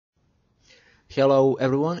Hello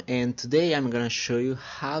everyone, and today I'm gonna show you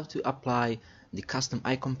how to apply the custom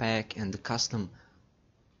icon pack and the custom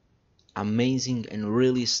amazing and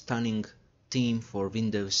really stunning theme for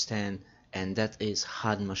Windows 10, and that is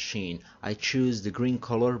HUD machine. I choose the green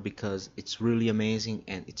color because it's really amazing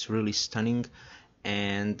and it's really stunning,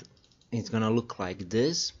 and it's gonna look like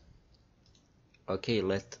this. Okay,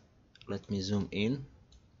 let me zoom in.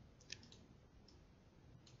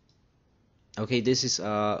 Okay, this is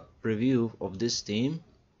a preview of this theme.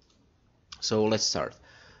 So let's start.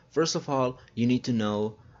 First of all, you need to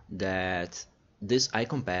know that this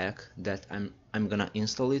icon pack that I'm gonna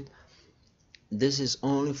install it, this is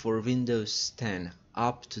only for Windows 10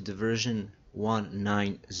 up to the version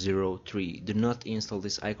 1903. Do not install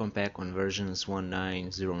this icon pack on versions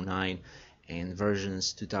 1909 and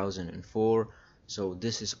versions 2004. So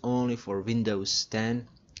this is only for Windows 10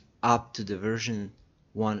 up to the version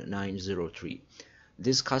 1903.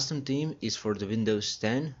 This custom theme is for the Windows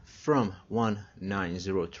 10 from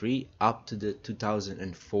 1903 up to the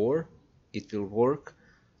 2004. It will work.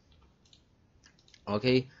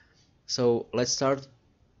 Okay, so let's start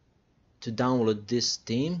to download this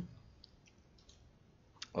theme.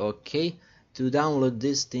 Okay, to download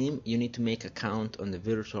this theme you need to make account on the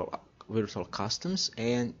virtual customs,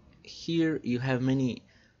 and here you have many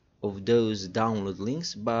of those download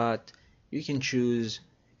links, but you can choose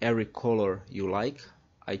every color you like.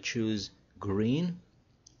 I choose green,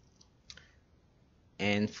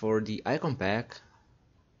 and for the icon pack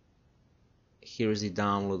here is the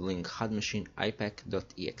download link, HUD machine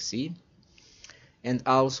ipack.exe. And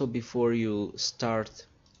also, before you start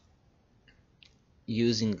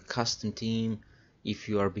using custom theme, if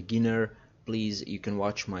you are beginner, please, you can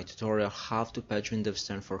watch my tutorial how to patch Windows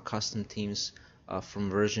 10 for custom themes from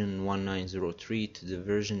version 1903 to the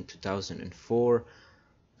version 2004.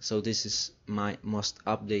 So this is my most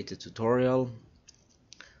updated tutorial.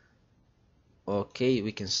 Okay,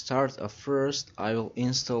 we can start. First I will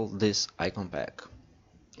install this icon pack.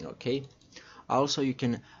 Okay, also you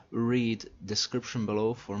can read description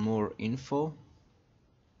below for more info.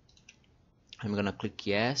 I'm gonna click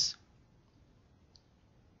yes.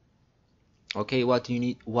 Okay, what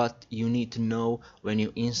you need to know when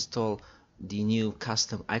you install the new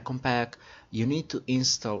custom icon pack, you need to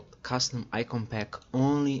install custom icon pack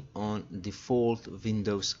only on default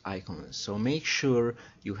Windows icons. So make sure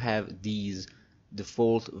you have these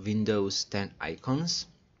default Windows 10 icons,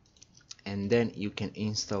 and then you can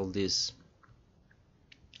install this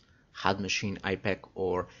HUD machine iPack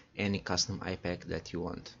or any custom iPack that you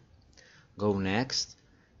want. Go next,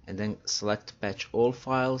 and then select patch all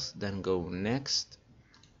files, then go next.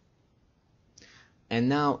 And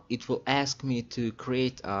now it will ask me to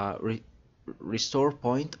create a restore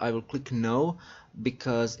point. I will click no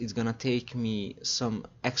because it's gonna take me some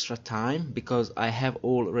extra time because I have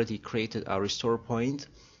already created a restore point.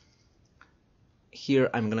 Here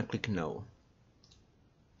I'm gonna click no.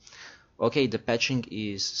 Okay, the patching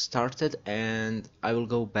is started, and I will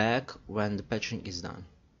go back when the patching is done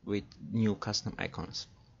with new custom icons.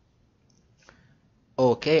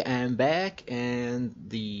 Okay, I'm back and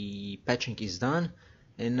the patching is done,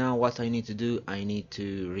 and now what I need to do, I need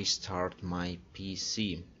to restart my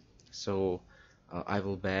PC. So I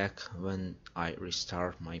will back when I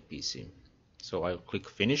restart my PC. So I'll click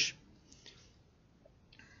finish.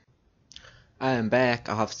 I am back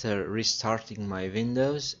after restarting my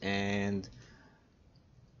Windows, and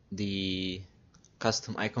the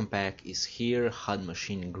custom icon pack is here, HUD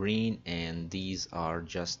machine green, and these are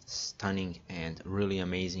just stunning and really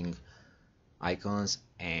amazing icons,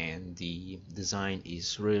 and the design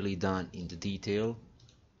is really done in the detail.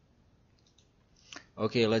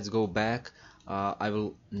 Okay, let's go back. I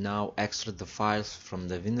will now extract the files from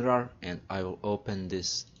the WinRAR, and I will open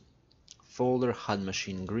this folder, HUD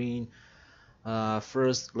machine green.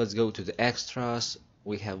 First, let's go to the extras.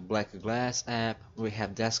 We have Black Glass app, we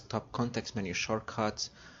have desktop context menu shortcuts.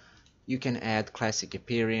 You can add classic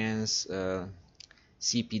appearance,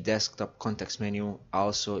 CP desktop context menu.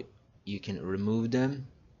 Also, you can remove them.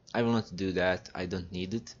 I will not do that, I don't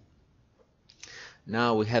need it.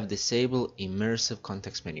 Now we have disable immersive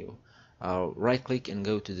context menu. Right click and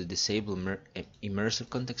go to the disable immersive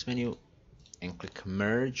context menu and click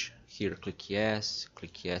merge. Here click yes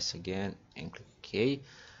again, and click OK.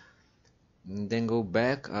 And then go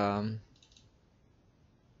back.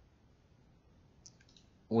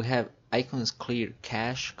 We have icons clear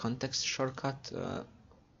cache context shortcut.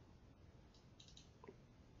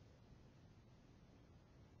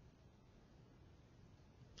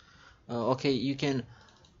 Okay, you can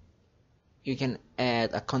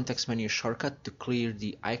add a context menu shortcut to clear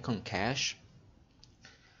the icon cache.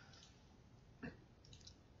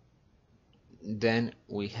 Then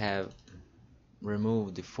we have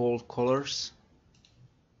remove default colors.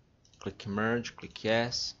 Click merge, click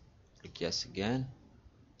yes again.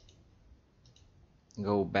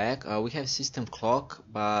 Go back. We have system clock,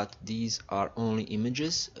 but these are only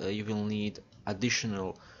images. You will need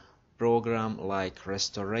additional program like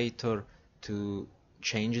restorator to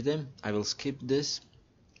change them. I will skip this.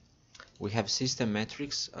 We have system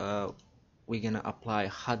metrics. We're gonna apply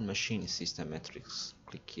HUD machine system metrics.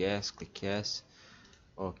 Click yes.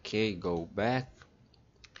 Okay, go back.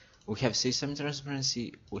 We have system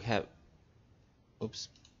transparency. We have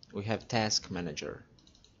task manager.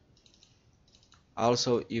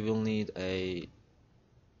 Also, you will need a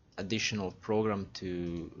additional program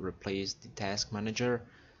to replace the task manager,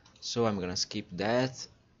 so I'm gonna skip that.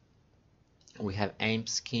 We have aim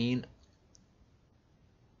skin.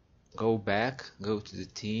 Go back, go to the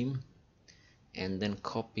theme, and then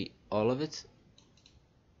copy all of it.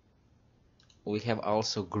 We have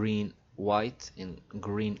also green white and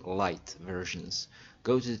green light versions.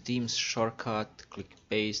 Go to the themes shortcut, click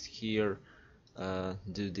paste here,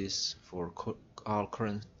 do this for all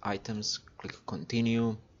current items, click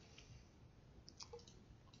continue,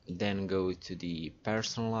 then go to the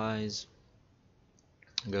personalize,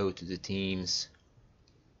 go to the themes,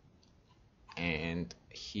 and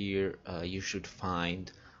here you should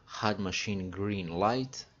find HUD machine green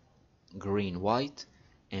light, green white,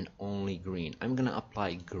 and only green. I'm gonna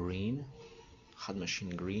apply green, HUD machine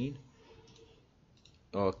green.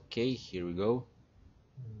 Okay, here we go.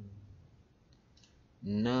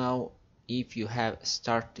 Now if you have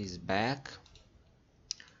StartisBack,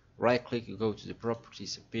 right click, you go to the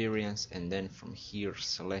properties, appearance, and then from here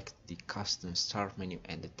select the custom start menu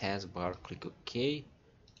and the taskbar, click OK,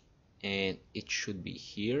 and it should be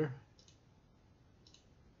here.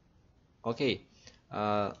 Okay,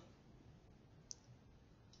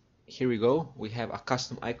 here we go. We have a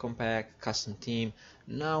custom icon pack, custom theme.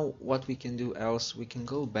 Now what we can do else, we can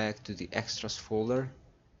go back to the extras folder.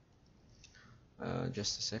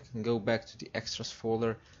 Just a second, go back to the extras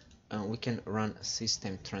folder, and we can run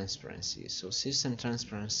system transparency. So system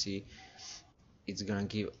transparency, it's gonna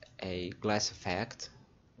give a glass effect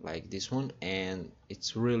like this one, and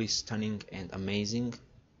it's really stunning and amazing.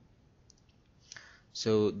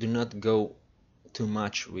 So do not go too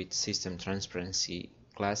much with system transparency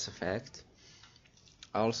glass effect.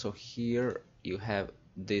 Also here you have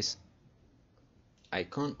this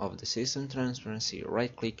icon of the system transparency,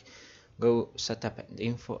 right click, go setup and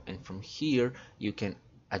info, and from here you can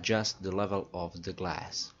adjust the level of the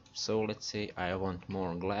glass. So let's say I want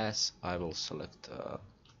more glass, I will select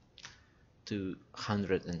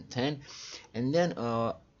 210, and then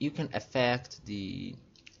you can affect the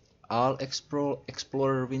all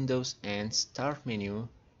Explorer windows and start menu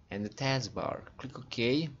and the taskbar. Click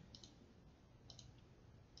OK,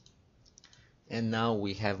 and now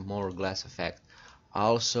we have more glass effect.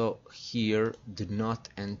 Also here, do not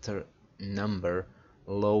enter number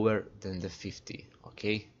lower than the 50.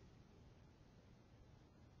 Okay,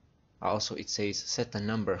 also it says set a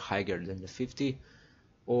number higher than the 50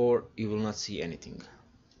 or you will not see anything.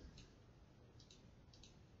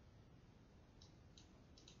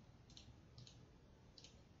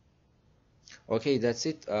 Okay, that's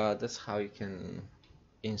it. That's how you can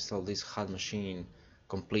install this HUD machine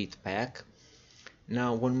complete pack.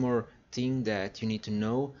 Now one more thing that you need to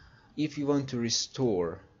know: if you want to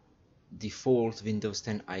restore default Windows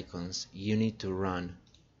 10 icons, you need to run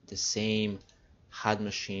the same HUD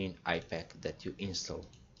machine iPack that you install.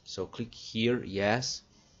 So click here, yes,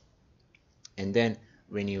 and then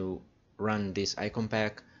when you run this icon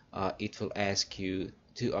pack, it will ask you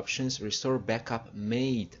two options: restore backup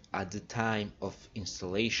made at the time of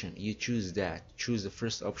installation. You choose that, choose the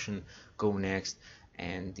first option, go next,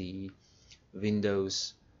 and the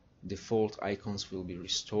Windows default icons will be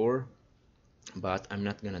restored. But I'm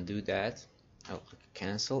not gonna do that. I'll click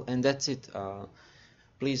cancel, and that's it.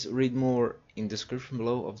 Please read more in the description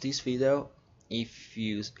below of this video. If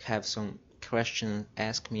you have some questions,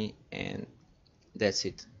 ask me, and that's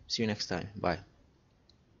it. See you next time. Bye.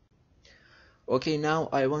 Okay, now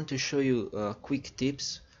I want to show you quick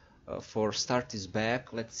tips for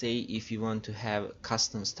StartisBack. Let's say if you want to have a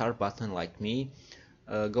custom start button like me,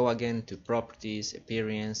 go again to properties,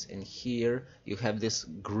 appearance, and here you have this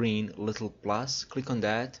green little plus. Click on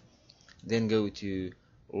that, then go to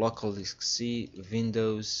local disk C,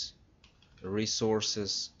 Windows,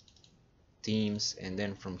 resources, themes, and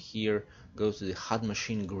then from here go to the HUD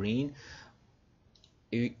machine green.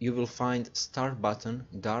 You will find start button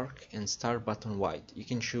dark and start button white. You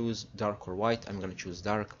can choose dark or white. I'm gonna choose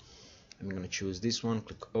dark. I'm gonna choose this one,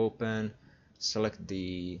 click open, select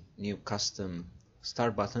the new custom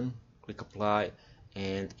start button, click apply,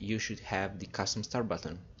 and you should have the custom start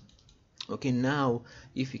button. Okay, now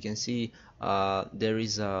if you can see, there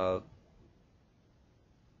is a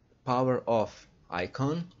power off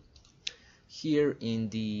icon here in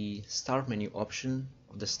the start menu option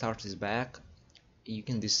of the StartisBack. You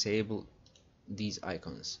can disable these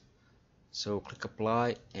icons, so click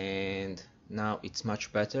apply, and now it's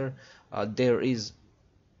much better. There is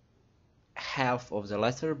half of the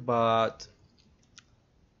letter, but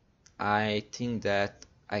I think that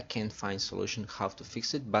I can't find solution how to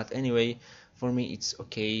fix it, but anyway, for me it's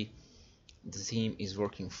okay. The theme is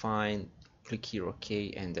working fine. Click here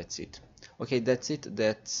OK, and that's it. Okay, that's it.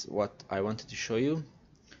 That's what I wanted to show you.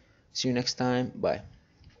 See you next time. Bye.